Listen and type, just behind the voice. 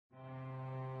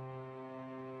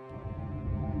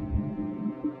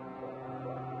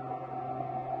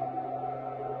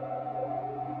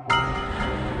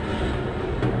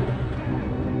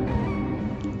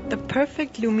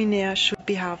perfect luminaire should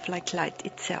behave like light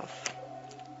itself.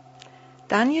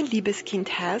 Noam Libeskind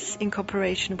has, in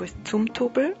cooperation with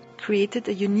Zumtobel, created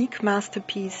a unique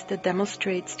masterpiece that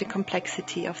demonstrates the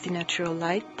complexity of the natural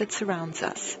light that surrounds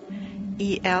us.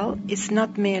 EL is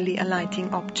not merely a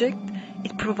lighting object,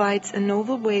 it provides a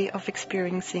novel way of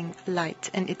experiencing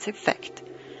light and its effect.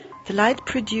 The light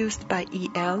produced by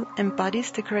EL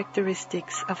embodies the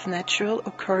characteristics of natural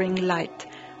occurring light,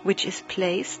 which is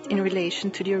placed in relation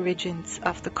to the origins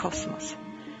of the cosmos.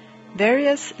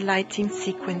 Various lighting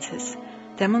sequences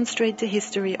demonstrate the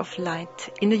history of light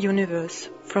in the universe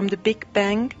from the Big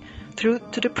Bang through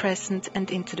to the present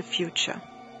and into the future.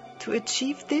 To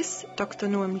achieve this, Dr.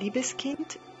 Noam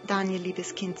Libeskind, Noam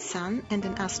Libeskind's son and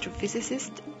an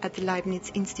astrophysicist at the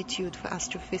Leibniz Institute for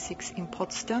Astrophysics in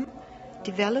Potsdam,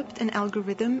 developed an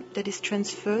algorithm that is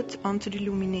transferred onto the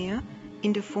luminaire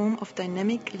in the form of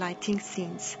dynamic lighting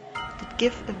scenes that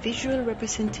give a visual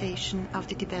representation of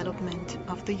the development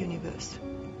of the universe.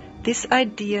 This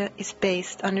idea is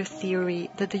based on the theory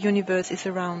that the universe is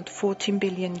around 14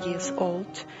 billion years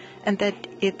old and that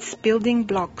its building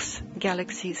blocks,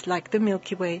 galaxies like the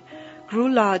Milky Way,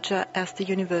 grew larger as the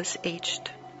universe aged.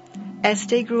 As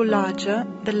they grew larger,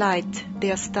 the light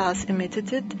their stars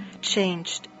emitted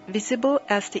changed, visible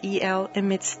as the EL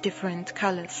emits different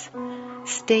colors.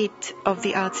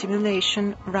 State-of-the-art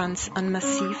simulation runs on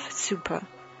massive super.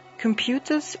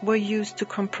 Computers were used to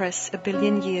compress a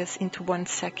billion years into 1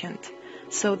 second,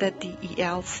 so that the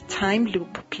EL's time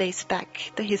loop plays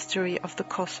back the history of the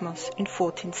cosmos in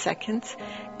 14 seconds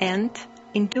and,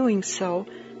 in doing so,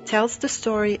 tells the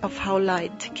story of how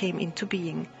light came into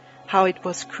being, how it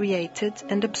was created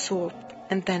and absorbed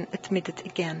and then emitted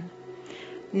again.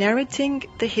 Narrating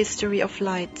the history of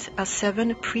light are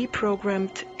 7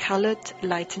 pre-programmed colored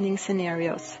lightning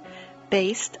scenarios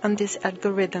based on this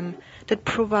algorithm that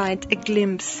provide a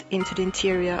glimpse into the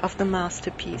interior of the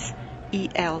masterpiece.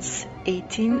 EL's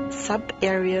 18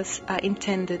 sub-areas are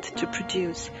intended to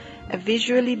produce a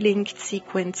visually linked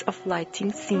sequence of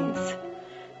lighting scenes.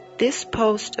 This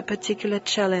posed a particular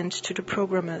challenge to the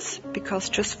programmers because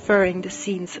transferring the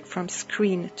scenes from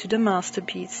screen to the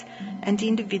masterpiece and the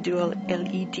individual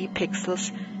LED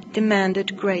pixels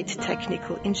demanded great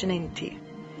technical ingenuity.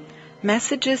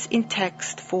 Messages in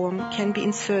text form can be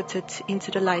inserted into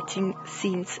the lighting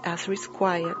scenes as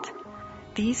required.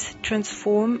 These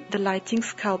transform the lighting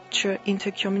sculpture into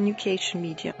a communication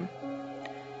medium.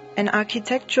 An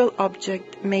architectural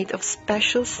object made of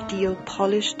special steel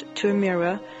polished to a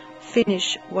mirror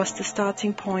finish was the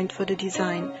starting point for the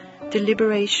design,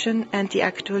 deliberation and the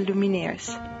actual luminaires.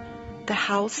 The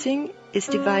housing is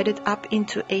divided up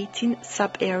into 18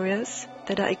 sub-areas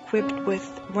that are equipped with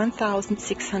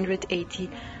 1,680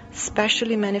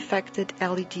 specially manufactured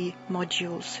LED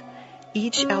modules.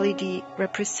 Each LED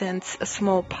represents a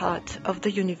small part of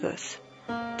the universe.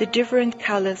 The different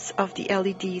colors of the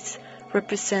LEDs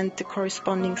represent the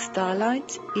corresponding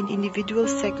starlight in individual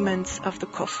segments of the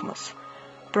cosmos.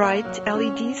 Bright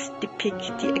LEDs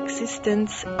depict the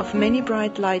existence of many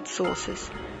bright light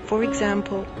sources, for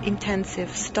example,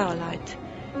 intensive starlight.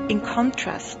 In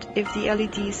contrast, if the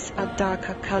LEDs are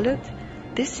darker colored,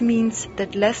 this means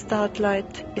that less dark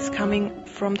light is coming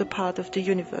from the part of the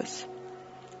universe.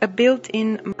 A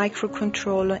built-in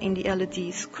microcontroller in the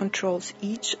LEDs controls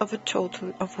each of a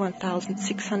total of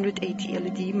 1,680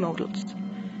 LED modules.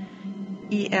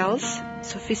 EL's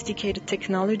sophisticated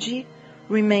technology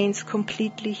remains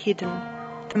completely hidden.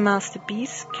 The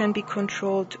masterpiece can be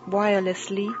controlled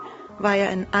wirelessly via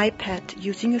an iPad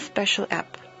using a special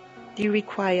app. The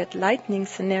required lightning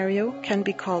scenario can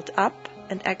be called up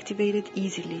and activated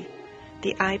easily.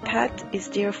 The iPad is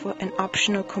therefore an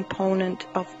optional component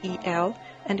of EL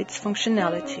and its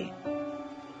functionality.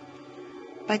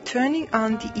 By turning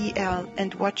on the EL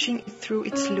and watching it through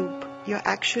its loop, you're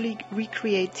actually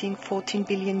recreating 14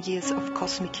 billion years of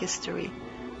cosmic history,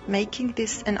 making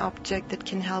this an object that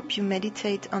can help you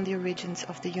meditate on the origins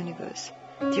of the universe,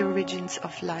 the origins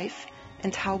of life,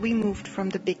 and how we moved from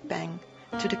the Big Bang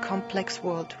to the complex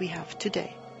world we have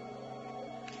today.